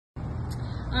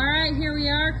All right, here we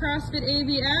are, CrossFit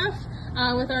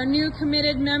ABF, with our new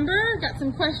committed member. Got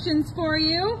some questions for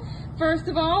you. First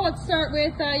of all, let's start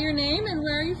with your name and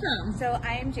where are you from? So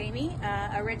I am Jamie,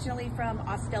 originally from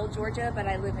Austell, Georgia, but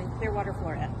I live in Clearwater,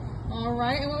 Florida. All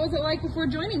right, and what was it like before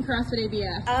joining CrossFit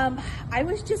ABF? I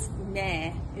was just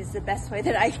meh, is the best way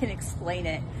that I can explain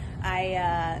it.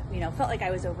 I felt like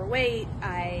I was overweight.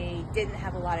 I didn't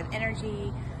have a lot of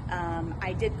energy.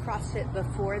 I did CrossFit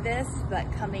before this,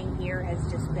 but coming here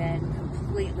has just been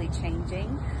completely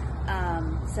changing.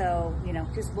 So,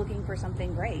 just looking for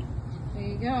something great. There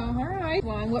you go. All right.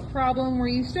 Well, and what problem were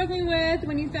you struggling with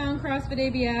when you found CrossFit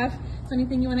ABF? Is there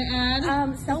anything you want to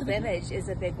add? Self-image is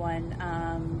a big one.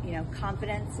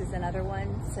 Confidence is another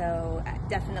one. So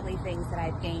definitely things that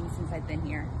I've gained since I've been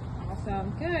here.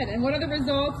 Awesome. Good. And what are the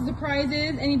results,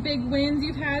 surprises, any big wins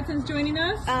you've had since joining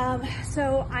us?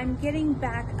 So I'm getting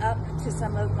back up to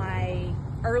some of my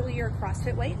earlier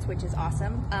CrossFit weights, which is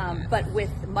awesome, but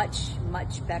with much,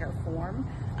 much better form.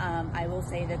 I will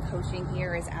say the coaching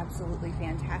here is absolutely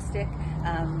fantastic.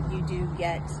 You do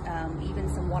get even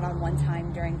some one-on-one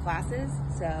time during classes,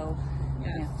 so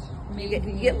yes. You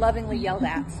get lovingly yelled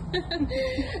at.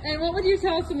 And what would you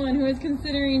tell someone who is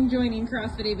considering joining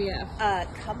CrossFit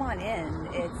ABF? Come on in.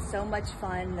 It's so much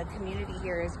fun. The community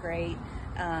here is great.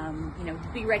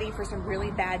 Be ready for some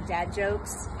really bad dad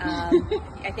jokes.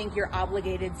 I think you're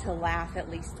obligated to laugh at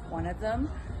least one of them.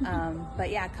 But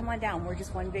yeah, come on down. We're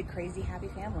just one big, crazy, happy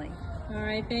family. All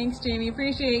right. Thanks, Jamie.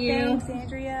 Appreciate you. Thanks,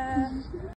 Andrea.